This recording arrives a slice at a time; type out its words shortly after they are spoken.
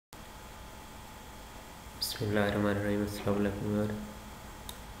बिस्मिल्लाहिर्रहमानिर्रहीम। अस्सलाम वालेकुम यार।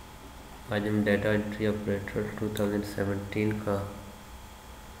 आज हम डाटा एंट्री ऑपरेटर 2017 का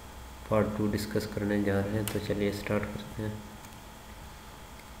पार्ट 2 डिस्कस करने जा रहे हैं, तो चलिए स्टार्ट करते हैं।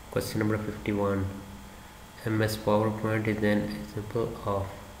 Question number 51। MS PowerPoint is an example of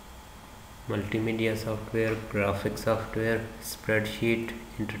multimedia software, graphic software, spreadsheet,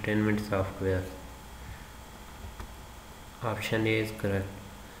 entertainment software. Option A is correct.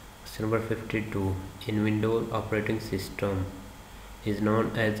 Question number 52. In Windows operating system is known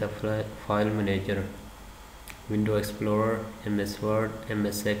as a file manager, Windows Explorer, MS Word,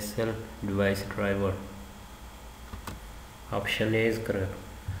 MS Excel, device driver. Option A is correct.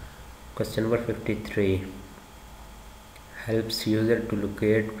 Question number 53. Helps user to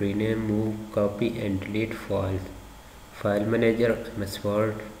locate, rename, move, copy and delete files. File manager, MS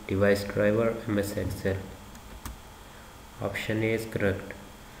Word, device driver, MS Excel. Option A is correct.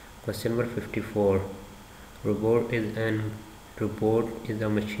 Question number 54. Robot is a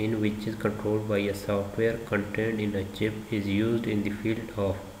machine which is controlled by a software contained in a chip, is used in the field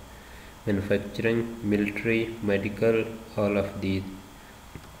of manufacturing, military, medical, all of these.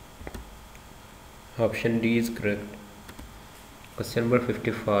 Option D is correct. Question number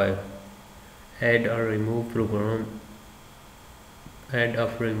 55. Add or remove program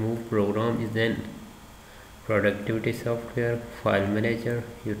is an productivity software, file manager,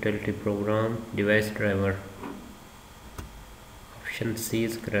 utility program, device driver. Option C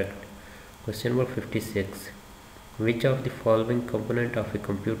is correct. Question number 56. Which of the following component of a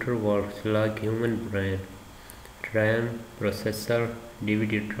computer works like human brain? RAM, processor,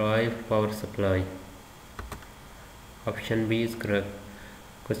 DVD drive, power supply. Option B is correct.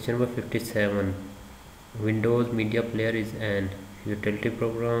 Question number 57. Windows Media Player is an utility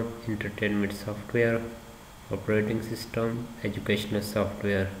program, entertainment software, operating system, educational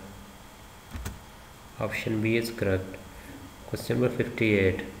software. Option B is correct. Question number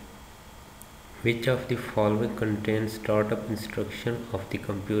 58. Which of the following contains startup instruction of the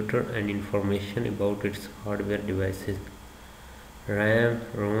computer and information about its hardware devices? RAM,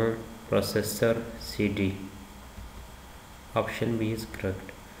 ROM, processor, CD. Option B is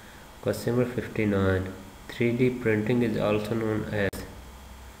correct. Question number 59. 3D printing is also known as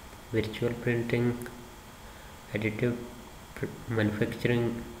virtual printing, additive manufacturing,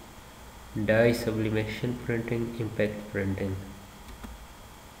 dye sublimation printing, impact printing.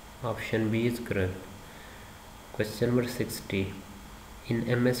 Option B is correct. Question number 60.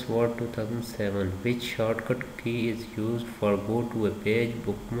 In MS Word 2007, which shortcut key is used for go to a page,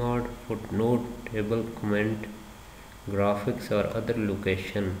 bookmark, footnote, table, comment, graphics or other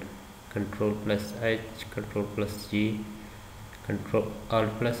location? Control plus H, Control plus G,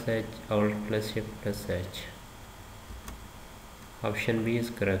 Alt plus H, Alt plus Shift plus H. Option B is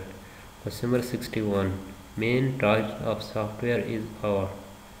correct. Question number 61. Main types of software is our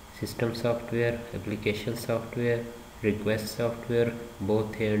system software, application software, request software,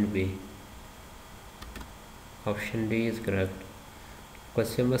 both A and B. Option D is correct.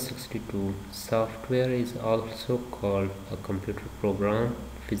 Question number 62. Software is also called a computer program,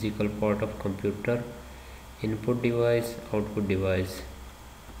 physical part of computer, input device, output device.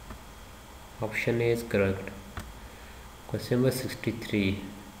 Option A is correct. Question number 63.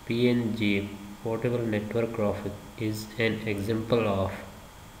 PNG, portable network graphic, is an example of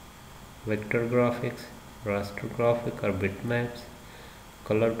vector graphics, raster graphic or bitmaps,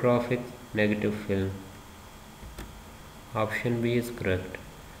 color graphics, negative film. Option B is correct.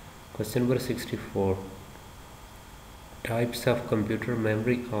 Question number 64. Types of computer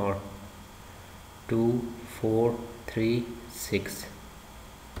memory are 2, 4, 3, 6.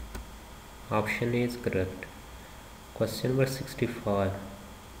 Option A is correct. Question number 65.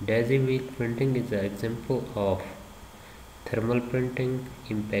 Daisy wheel printing is an example of thermal printing,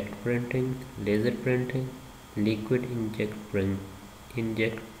 impact printing, laser printing, liquid inkjet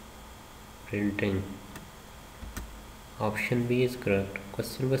printing. Option B is correct.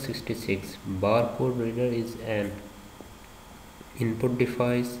 Question number 66. Barcode reader is an input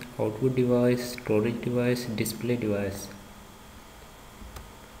device, output device, storage device, display device.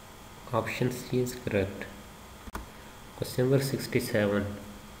 Option C is correct. Question number 67.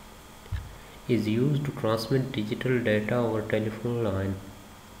 Is used to transmit digital data over telephone line,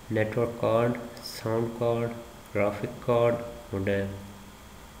 network card, sound card, graphic card, modem.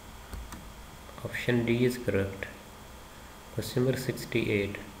 Option D is correct. Question number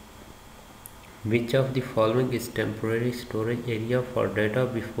 68. Which of the following is temporary storage area for data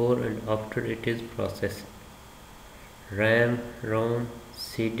before and after it is processed? RAM, ROM,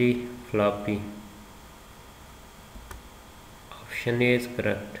 CD, floppy. Option A is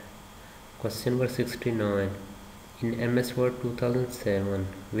correct. Question number 69. In MS Word 2007,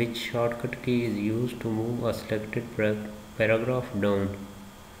 which shortcut key is used to move a selected paragraph down?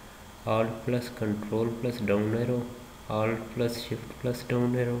 Alt plus Control plus down arrow, Alt plus Shift plus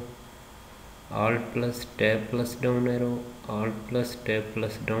down arrow, Alt plus Tab plus down arrow, Alt plus Tab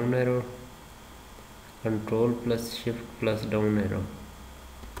plus down arrow, Control plus Shift plus down arrow.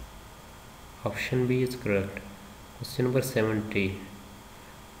 Option B is correct. Question number 70.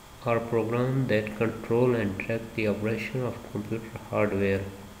 Are programs that control and track the operation of computer hardware,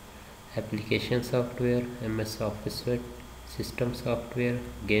 application software, MS Office Suite, system software,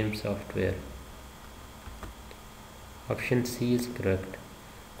 game software. Option C is correct.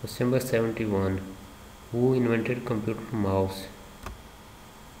 Question number 71. Who invented computer mouse?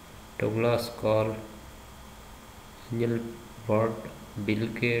 Douglas Cole, Engelbart, Bill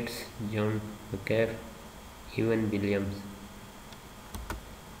Gates, John McAfee, Evan Williams.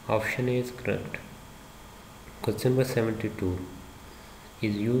 Option A is correct. Question number 72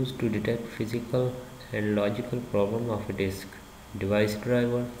 is used to detect physical and logical problem of a disk, device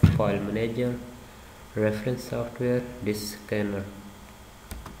driver, file manager, reference software, disk scanner.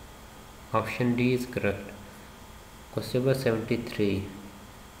 Option D is correct. Question number 73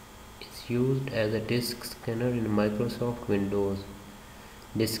 is used as a disk scanner in Microsoft Windows,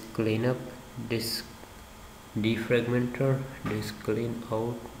 disk cleanup, disk defragmenter, disk clean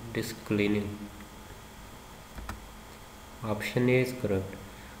out, disk cleaning. Option A is correct.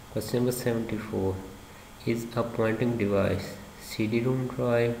 Question number 74 is a pointing device, CD-ROM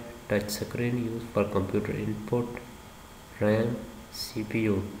drive, touchscreen used for computer input, RAM,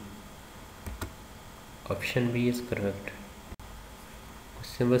 CPU. Option B is correct.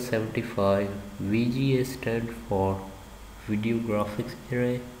 Question number 75. VGA stands for Video Graphics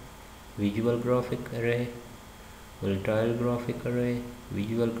Array, Visual Graphic Array, Volatile Graphic Array,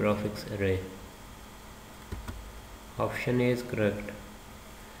 Visual Graphics Array. Option A is correct.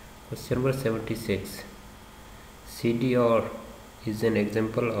 Question number 76. CDR is an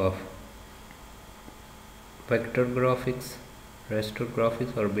example of vector graphics, raster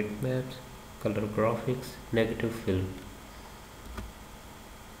graphics or bitmaps, color graphics, negative film.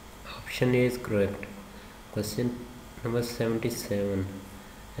 Option A is correct. Question number 77.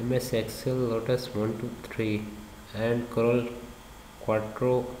 MS Excel, Lotus 123 and Corel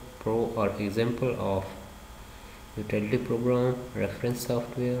Quattro Pro are example of utility program, reference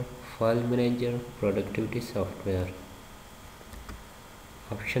software, file manager, productivity software.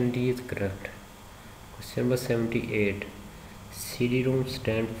 Option D is correct. Question number 78. CD-ROM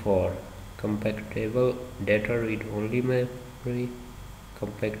stand for compactable data read-only memory,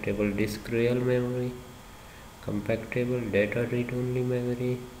 compactable disk real memory, compactable data read-only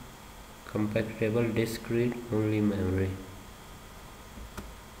memory, compactable disk read-only memory.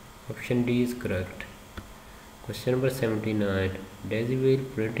 Option D is correct. Question number 79. Daisy wheel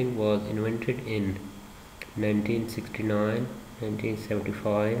printing was invented in 1969,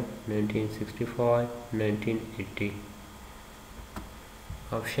 1975, 1965, 1980.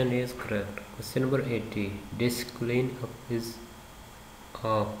 Option A is correct. Question number 80. Disk cleanup is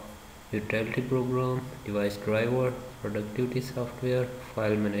a utility program, device driver, productivity software,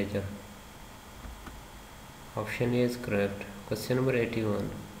 file manager. Option A is correct. Question number 81.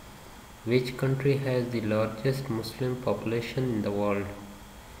 Which country has the largest Muslim population in the world?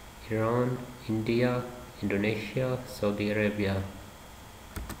 Iran, India, Indonesia, Saudi Arabia.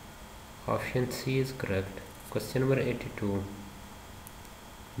 Option C is correct. Question number 82.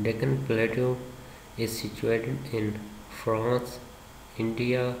 Deccan Plateau is situated in France,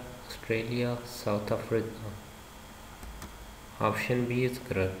 India, Australia, South Africa. Option B is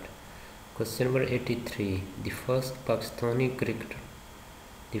correct. Question number 83. The first Pakistani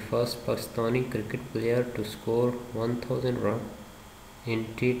cricket player to score 1000 runs in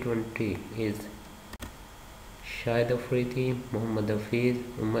T20 is Shahid Afridi, Mohammad Hafiz,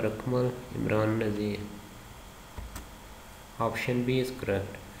 Umar Akmal, Imran Nazir. Option B is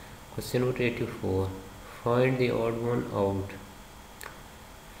correct. Question number 84. Find the odd one out.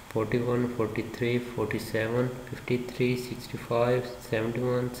 41, 43, 47, 53, 65,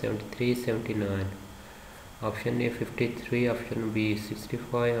 71, 73, 79. Option A 53, option B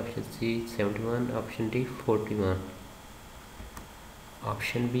 65, option C 71, option D 41.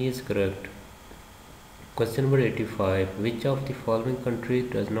 Option B is correct. Question number 85. Which of the following countries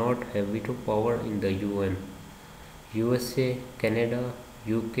does not have veto power in the UN? USA, Canada,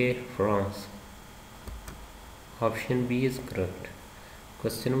 UK, France. Option B is correct.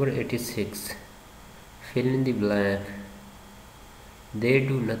 Question number 86. Fill in the blank. They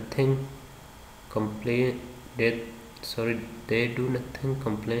do nothing, complain that sorry, they do nothing,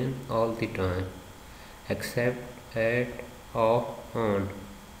 complain all the time, except at, off, on.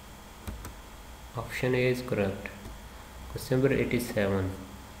 Option A is correct. Question number 87.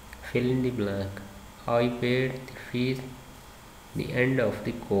 Fill in the blank. I paid the fees the end of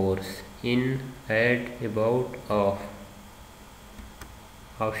the course in, at, about, of.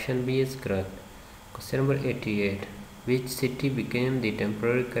 Option B is correct. Question number 88. Which city became the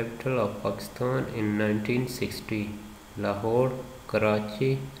temporary capital of Pakistan in 1960? Lahore,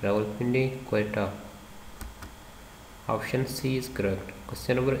 Karachi, Rawalpindi, Quetta. Option C is correct.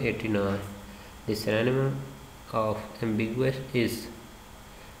 Question number 89. The synonym of ambiguous is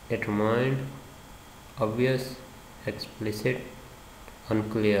determined, obvious, explicit,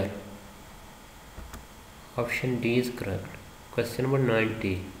 unclear. Option D is correct. Question number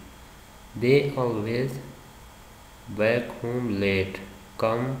 90. They always back home late.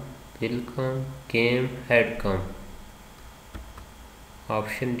 Come, will come, came, had come.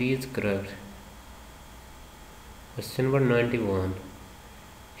 Option D is correct. Question number 91.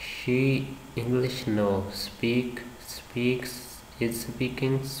 She English no, speak, speaks, is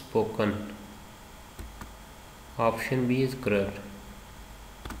speaking, spoken. Option B is correct.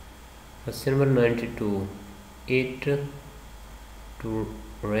 Question number 92. It to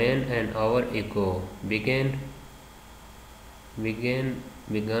rain an hour ago. Began, begun,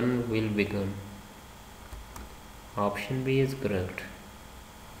 will begin. Option B is correct.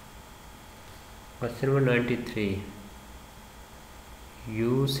 Question number 93.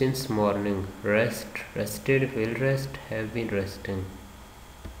 You since morning, rest, rested, will rest, have been resting.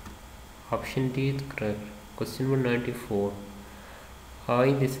 Option D is correct. Question number 94.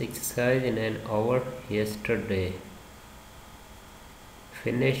 I this exercise in an hour yesterday.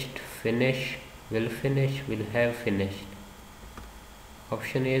 Finished, finish, will have finished.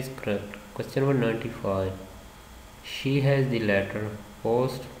 Option A is correct. Question number 95. She has the letter.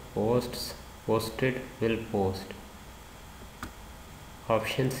 Post, posts, posted, will post.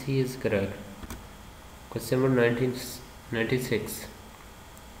 Option C is correct. Question number 96.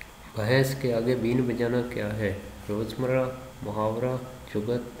 भैंस के आगे been बजाना क्या है? रोजमर्रा, मुहावरा,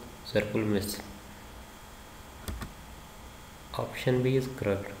 जुगत, ज़रबुल मिस्ल. Option B is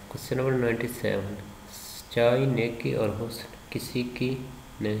correct. Question number 97. सच्चाई, नेकी और हुस्न किसी की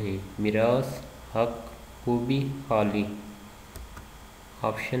नहीं. मिरास, हक, खूबी, खाली.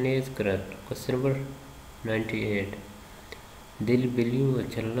 Option A is correct. Question number 98. दिल बिलियों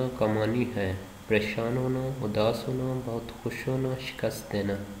उछलना कमानी है. परेशान होना, उदास होना, बहुत खुश होना, शिकस्त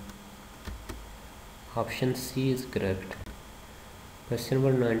देना. Option C is correct. Question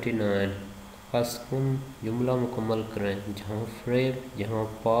number 99. खासकुन जुमला मुकम्मल करें. जहाँ फ्रेब, जहाँ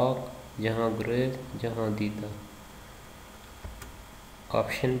पाक, जहाँ गुरेज, जहाँ दीदा.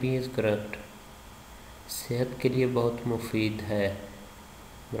 Option B is correct. सेहत के लिए बहुत मुफीद है.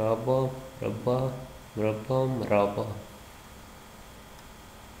 मराबा, रब्बा, मरब्बा, मराबा.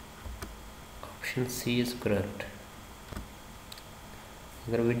 Option C is correct.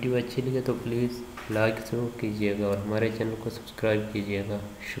 अगर वीडियो अच्छी लगे तो प्लीज़ लाइक ज़रूर कीजिएगा और हमारे चैनल को सब्सक्राइब कीजिएगा.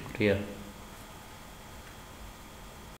 शुक्रिया.